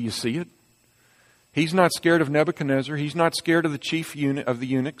 Do you see it? He's not scared of Nebuchadnezzar. He's not scared of the chief of the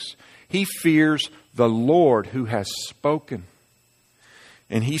eunuchs. He fears the Lord who has spoken.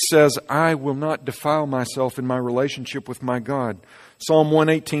 And he says, I will not defile myself in my relationship with my God. Psalm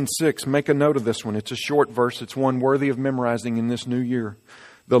 118:6, make a note of this one. It's a short verse. It's one worthy of memorizing in this new year.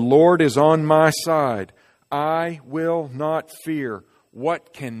 The Lord is on my side. I will not fear.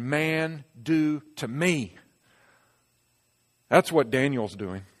 What can man do to me? That's what Daniel's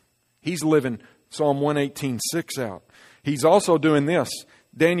doing. He's living Psalm 118:6 out. He's also doing this.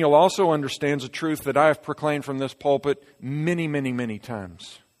 Daniel also understands a truth that I have proclaimed from this pulpit many, many, many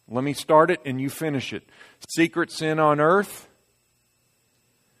times. Let me start it and you finish it. Secret sin on earth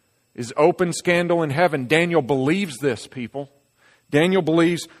is open scandal in heaven. Daniel believes this, people. Daniel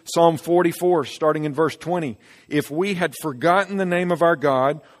believes Psalm 44, starting in verse 20. If we had forgotten the name of our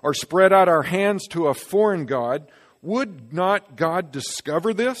God or spread out our hands to a foreign God, would not God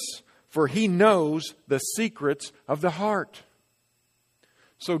discover this? For He knows the secrets of the heart.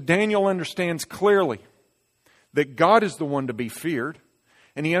 So Daniel understands clearly that God is the one to be feared.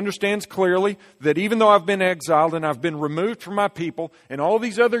 And he understands clearly that even though I've been exiled and I've been removed from my people, and all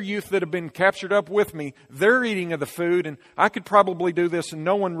these other youth that have been captured up with me, they're eating of the food, and I could probably do this and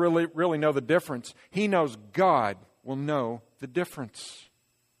no one really know the difference. He knows God will know the difference.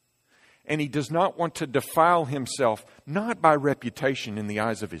 And he does not want to defile himself, not by reputation in the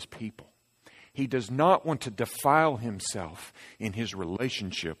eyes of his people. He does not want to defile himself in his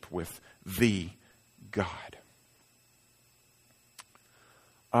relationship with the God.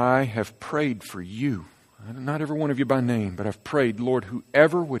 I have prayed for you, not every one of you by name, but I've prayed, Lord,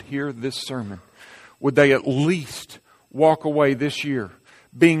 whoever would hear this sermon, would they at least walk away this year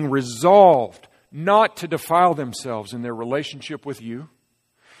being resolved not to defile themselves in their relationship with you?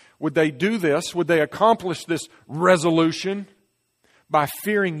 Would they do this? Would they accomplish this resolution by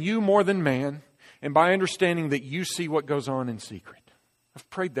fearing you more than man and by understanding that you see what goes on in secret? I've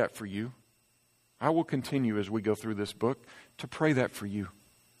prayed that for you. I will continue as we go through this book to pray that for you.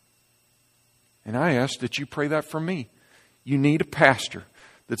 And I ask that you pray that for me. You need a pastor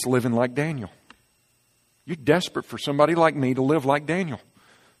that's living like Daniel. You're desperate for somebody like me to live like Daniel.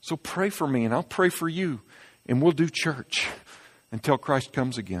 So pray for me and I'll pray for you. And we'll do church until Christ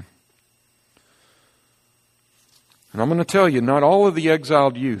comes again. And I'm going to tell you, not all of the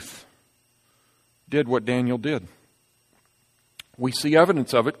exiled youth did what Daniel did. We see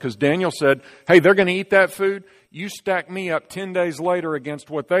evidence of it because Daniel said, hey, they're going to eat that food. You stack me up 10 days later against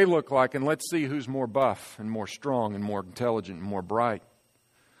what they look like, and let's see who's more buff and more strong and more intelligent and more bright.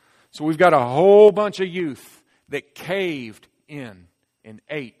 So we've got a whole bunch of youth that caved in and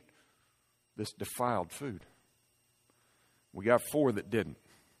ate this defiled food. We got 4 that didn't.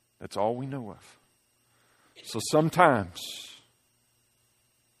 That's all we know of. So sometimes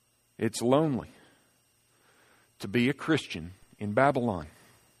it's lonely to be a Christian in Babylon.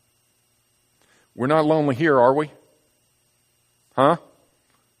 We're not lonely here, are we? Huh?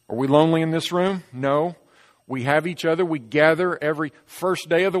 Are we lonely in this room? No. We have each other. We gather every first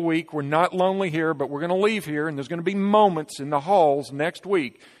day of the week. We're not lonely here, but we're going to leave here, and there's going to be moments in the halls next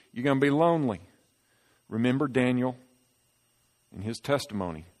week you're going to be lonely. Remember Daniel and his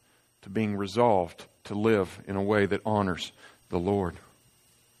testimony to being resolved to live in a way that honors the Lord.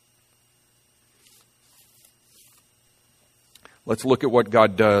 Let's look at what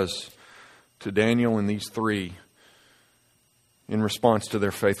God does to Daniel and these 3 in response to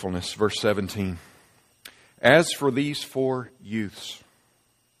their faithfulness. Verse 17. As for these 4 youths,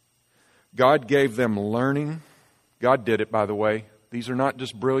 God gave them learning. God did it, by the way. These are not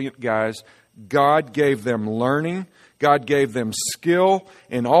just brilliant guys. God gave them learning. God gave them skill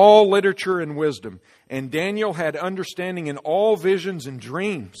in all literature and wisdom. And Daniel had understanding in all visions and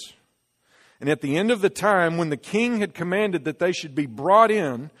dreams. And at the end of the time, when the king had commanded that they should be brought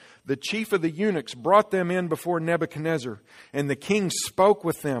in, the chief of the eunuchs brought them in before Nebuchadnezzar. And the king spoke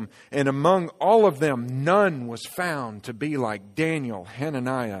with them. And among all of them, none was found to be like Daniel,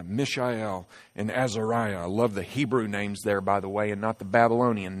 Hananiah, Mishael, and Azariah. I love the Hebrew names there, by the way, and not the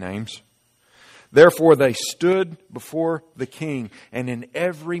Babylonian names. Therefore they stood before the king, and in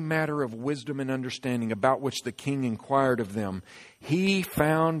every matter of wisdom and understanding about which the king inquired of them, he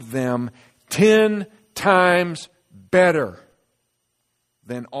found them 10 times better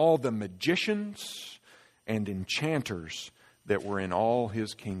than all the magicians and enchanters that were in all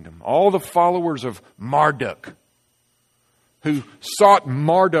his kingdom. All the followers of Marduk, who sought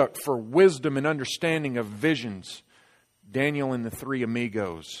Marduk for wisdom and understanding of visions, Daniel and the 3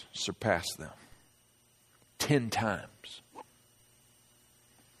 amigos surpassed them 10 times.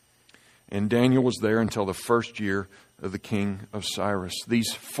 And Daniel was there until the first year of the king of Cyrus.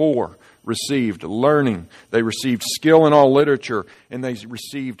 These 4 received learning. They received skill in all literature. And they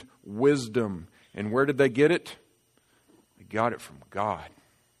received wisdom. And where did they get it? They got it from God.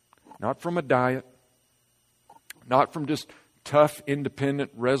 Not from a diet. Not from just tough,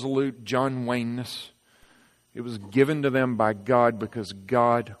 independent, resolute John Wayne-ness. It was given to them by God because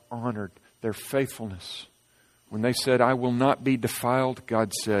God honored their faithfulness. When they said, I will not be defiled,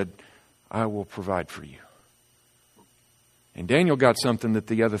 God said, I will provide for you. And Daniel got something that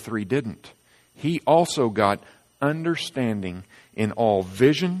the other 3 didn't. He also got understanding in all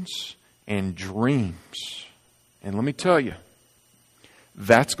visions and dreams. And let me tell you,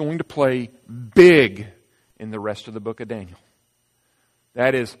 that's going to play big in the rest of the book of Daniel.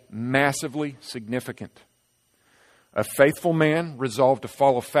 That is massively significant. A faithful man, resolved to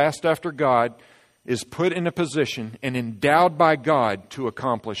follow fast after God, is put in a position and endowed by God to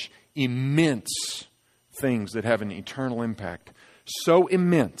accomplish immense things that have an eternal impact. So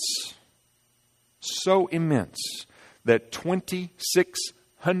immense that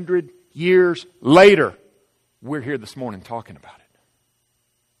 2,600 years later, we're here this morning talking about it.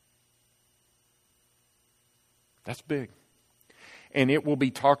 That's big. And it will be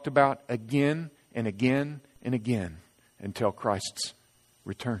talked about again and again and again until Christ's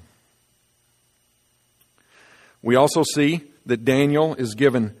return. We also see that Daniel is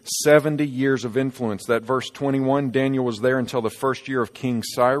given 70 years of influence. That verse 21, Daniel was there until the first year of King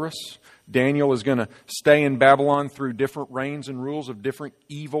Cyrus. Daniel is going to stay in Babylon through different reigns and rules of different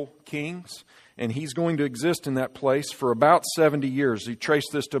evil kings. And he's going to exist in that place for about 70 years. You trace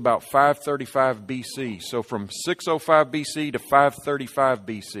this to about 535 BC. So from 605 BC to 535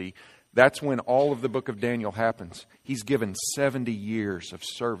 BC, that's when all of the book of Daniel happens. He's given 70 years of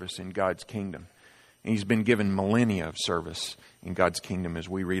service in God's kingdom. And he's been given millennia of service in God's kingdom as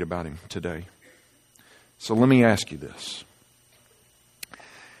we read about him today. So let me ask you this.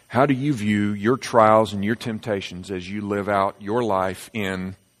 How do you view your trials and your temptations as you live out your life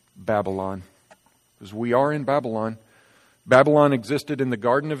in Babylon? Because we are in Babylon. Babylon existed in the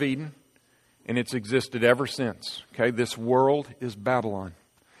Garden of Eden, and it's existed ever since. Okay, this world is Babylon.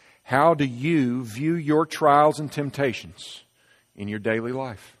 How do you view your trials and temptations in your daily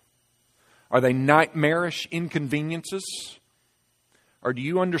life? Are they nightmarish inconveniences? Or do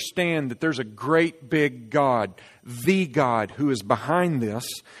you understand that there's a great big God, the God who is behind this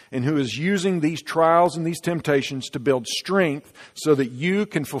and who is using these trials and these temptations to build strength so that you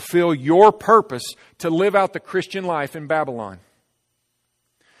can fulfill your purpose to live out the Christian life in Babylon?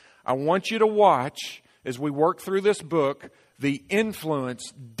 I want you to watch, as we work through this book, the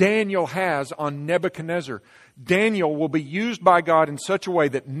influence Daniel has on Nebuchadnezzar. Daniel will be used by God in such a way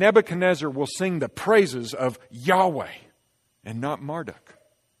that Nebuchadnezzar will sing the praises of Yahweh and not Marduk.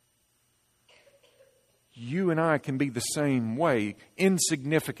 You and I can be the same way,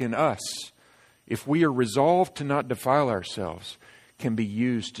 insignificant us, if we are resolved to not defile ourselves, can be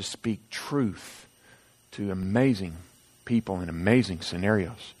used to speak truth to amazing people in amazing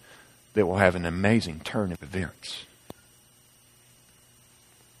scenarios that will have an amazing turn of events.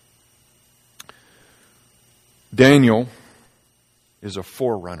 Daniel is a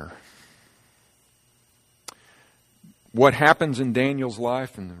forerunner. What happens in Daniel's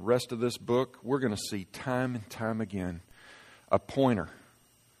life and the rest of this book, we're going to see time and time again a pointer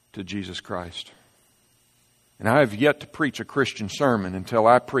to Jesus Christ. And I have yet to preach a Christian sermon until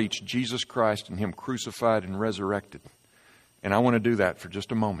I preach Jesus Christ and Him crucified and resurrected. And I want to do that for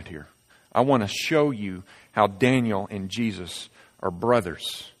just a moment here. I want to show you how Daniel and Jesus are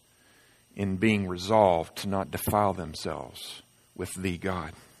brothers in being resolved to not defile themselves with the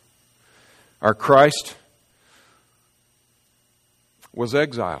God. Our Christ was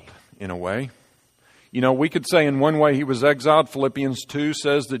exiled in a way. You know, we could say in one way He was exiled. Philippians 2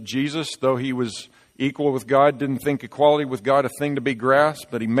 says that Jesus, though He was equal with God, didn't think equality with God a thing to be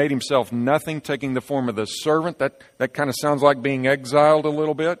grasped, but He made Himself nothing, taking the form of the servant. That kind of sounds like being exiled a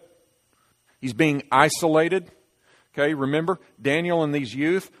little bit. He's being isolated. Okay, remember, Daniel and these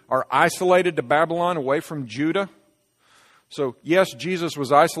youth are isolated to Babylon, away from Judah. So, yes, Jesus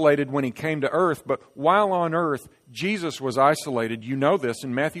was isolated when He came to earth, but while on earth, Jesus was isolated. You know this.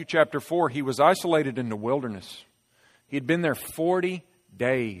 In Matthew chapter 4, He was isolated in the wilderness. He had been there 40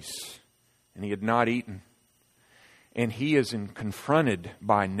 days, and He had not eaten. And He is confronted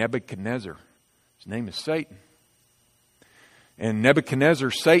by Nebuchadnezzar. His name is Satan. And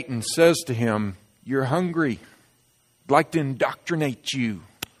Nebuchadnezzar, Satan, says to him, "You're hungry. I'd like to indoctrinate you.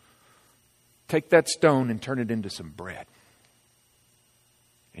 Take that stone and turn it into some bread."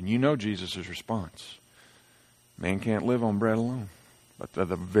 And you know Jesus' response. Man can't live on bread alone, but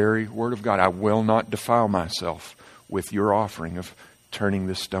the very word of God. I will not defile myself with your offering of turning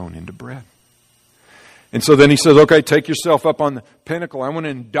this stone into bread. And so then He says, okay, take yourself up on the pinnacle. I want to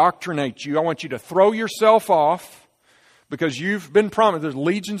indoctrinate you. I want you to throw yourself off because you've been promised. There's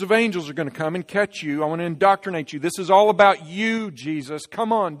legions of angels are going to come and catch you. I want to indoctrinate you. This is all about you, Jesus.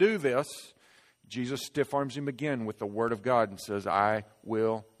 Come on, do this. Jesus stiff arms Him again with the Word of God and says, I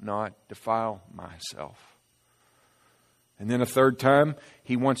will not defile myself. And then a third time,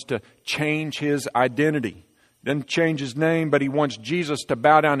 He wants to change His identity. He doesn't change His name, but He wants Jesus to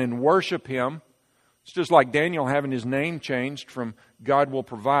bow down and worship Him. It's just like Daniel having his name changed from God will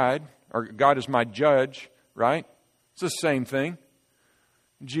provide, or God is my judge, right? It's the same thing.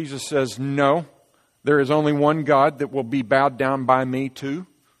 Jesus says, no, there is only one God that will be bowed down by me too.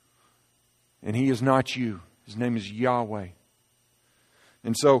 And He is not you. His name is Yahweh.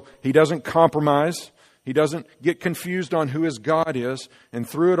 And so He doesn't compromise. He doesn't get confused on who His God is. And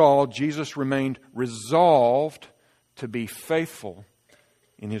through it all, Jesus remained resolved to be faithful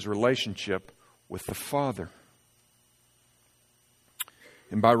in His relationship with the Father.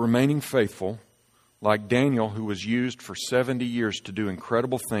 And by remaining faithful, like Daniel, who was used for 70 years to do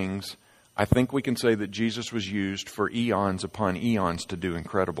incredible things, I think we can say that Jesus was used for eons upon eons to do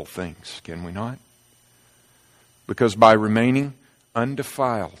incredible things. Can we not? Because by remaining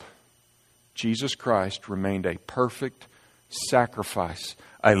undefiled, Jesus Christ remained a perfect sacrifice,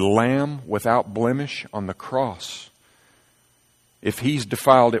 a lamb without blemish on the cross. If He's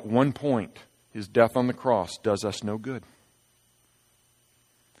defiled at one point, His death on the cross does us no good.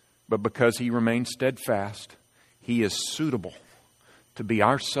 But because He remained steadfast, He is suitable to be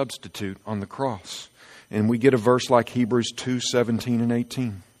our substitute on the cross. And we get a verse like Hebrews 2:17 and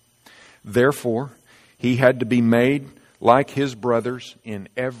 18. Therefore, He had to be made like His brothers in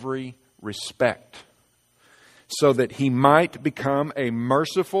every respect, so that He might become a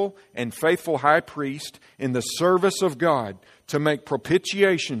merciful and faithful high priest in the service of God to make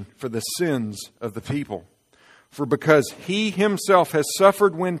propitiation for the sins of the people. For because He Himself has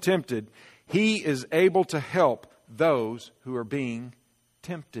suffered when tempted, He is able to help those who are being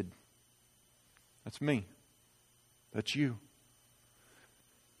tempted. That's me. That's you.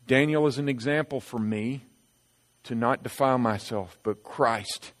 Daniel is an example for me to not defile myself, but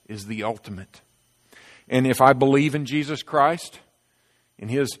Christ is the ultimate. And if I believe in Jesus Christ, in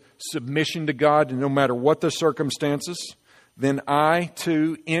His submission to God, and no matter what the circumstances, then I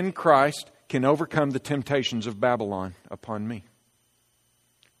too, in Christ, can overcome the temptations of Babylon upon me.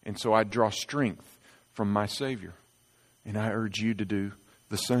 And so I draw strength from my Savior. And I urge you to do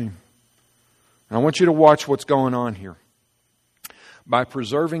the same. And I want you to watch what's going on here. By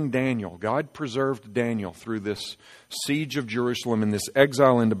preserving Daniel, God preserved Daniel through this siege of Jerusalem and this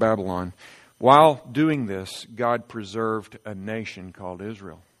exile into Babylon. While doing this, God preserved a nation called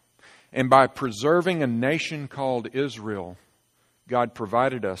Israel. And by preserving a nation called Israel, God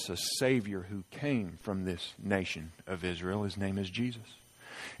provided us a Savior who came from this nation of Israel. His name is Jesus.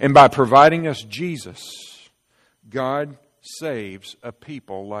 And by providing us Jesus, God saves a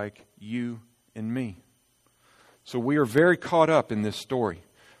people like you and me. So we are very caught up in this story.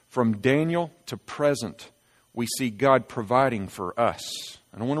 From Daniel to present, we see God providing for us.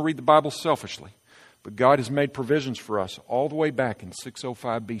 I don't want to read the Bible selfishly, but God has made provisions for us all the way back in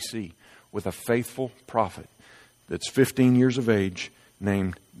 605 BC with a faithful prophet that's 15 years of age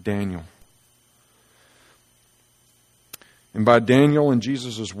named Daniel. And by Daniel and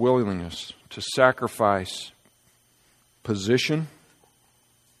Jesus' willingness to sacrifice position,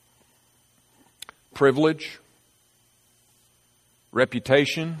 privilege,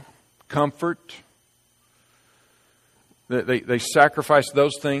 reputation, comfort, they sacrifice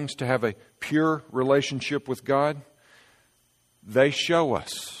those things to have a pure relationship with God. They show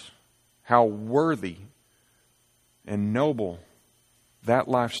us how worthy and noble that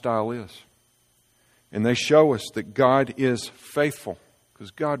lifestyle is. And they show us that God is faithful,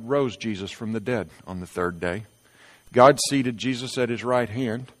 because God rose Jesus from the dead on the third day. God seated Jesus at His right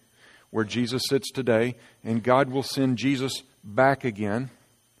hand, where Jesus sits today, and God will send Jesus back again.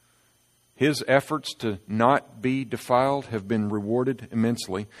 His efforts to not be defiled have been rewarded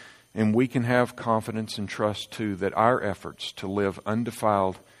immensely, and we can have confidence and trust too that our efforts to live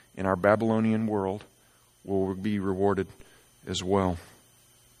undefiled in our Babylonian world will be rewarded as well.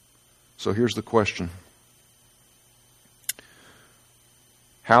 So here's the question.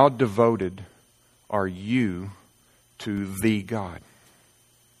 How devoted are you to the God?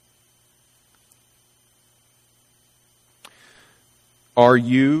 Are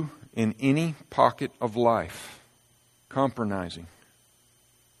you in any pocket of life compromising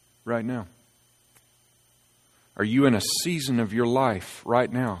right now? Are you in a season of your life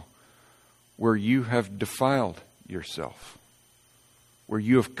right now where you have defiled yourself? Where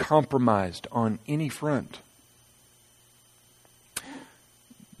you have compromised on any front?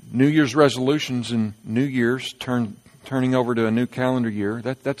 New Year's resolutions and New Year's turning over to a new calendar year,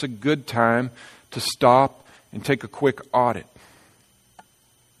 that's a good time to stop and take a quick audit.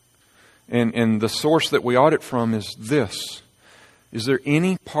 And the source that we audit from is this. Is there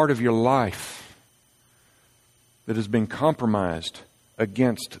any part of your life that has been compromised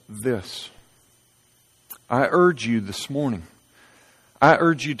against this? I urge you this morning, I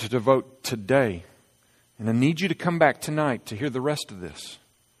urge you to devote today, and I need you to come back tonight to hear the rest of this.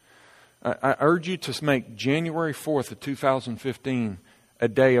 I urge you to make January 4th of 2015 a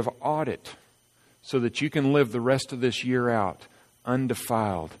day of audit so that you can live the rest of this year out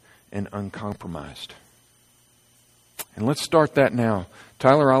undefiled and uncompromised. And let's start that now.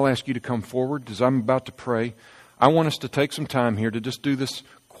 Tyler, I'll ask you to come forward as I'm about to pray. I want us to take some time here to just do this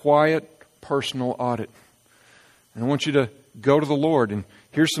quiet, personal audit. And I want you to go to the Lord, and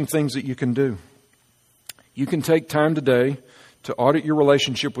here's some things that you can do. You can take time today to audit your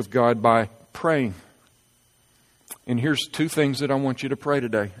relationship with God by praying. And here's 2 things that I want you to pray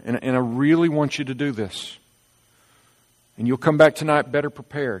today. And I really want you to do this. And you'll come back tonight better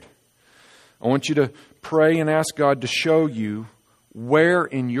prepared. I want you to pray and ask God to show you where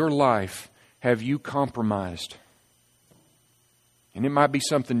in your life have you compromised. And it might be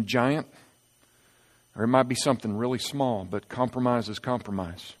something giant, or it might be something really small, but compromise is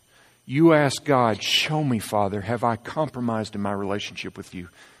compromise. You ask God, show me, Father, have I compromised in my relationship with you?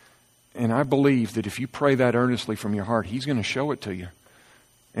 And I believe that if you pray that earnestly from your heart, He's going to show it to you.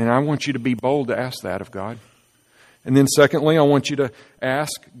 And I want you to be bold to ask that of God. And then secondly, I want you to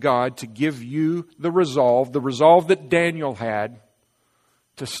ask God to give you the resolve that Daniel had,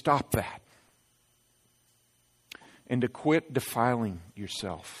 to stop that. And to quit defiling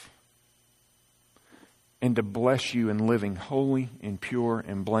yourself. And to bless you in living holy and pure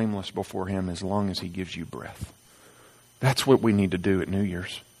and blameless before Him as long as He gives you breath. That's what we need to do at New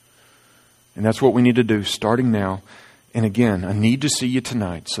Year's. And that's what we need to do starting now. And again, I need to see you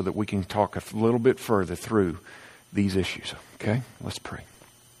tonight so that we can talk a little bit further through these issues. Okay? Let's pray.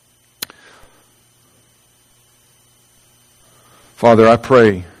 Father, I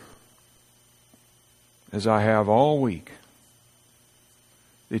pray, as I have all week,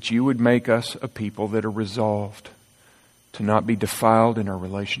 that You would make us a people that are resolved to not be defiled in our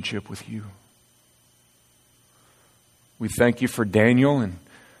relationship with You. We thank You for Daniel and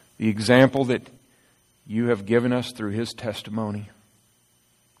the example that You have given us through his testimony.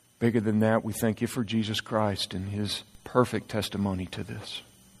 Bigger than that, we thank You for Jesus Christ and His perfect testimony to this.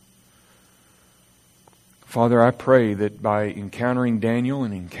 Father, I pray that by encountering Daniel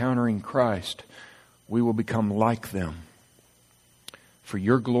and encountering Christ, we will become like them for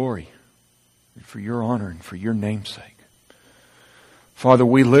Your glory, and for Your honor, and for Your name's sake. Father,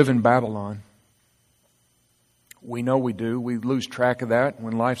 we live in Babylon. We know we do. We lose track of that.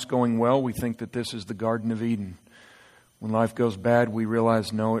 When life's going well, we think that this is the Garden of Eden. When life goes bad, we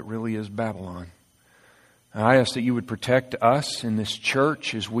realize, no, it really is Babylon. And I ask that You would protect us in this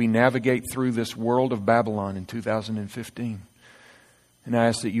church as we navigate through this world of Babylon in 2015. And I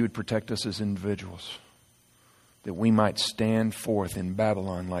ask that You would protect us as individuals, that we might stand forth in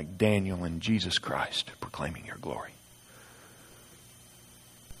Babylon like Daniel and Jesus Christ, proclaiming Your glory.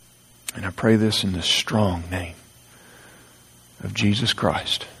 And I pray this in the strong name of Jesus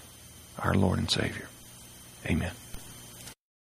Christ, our Lord and Savior. Amen.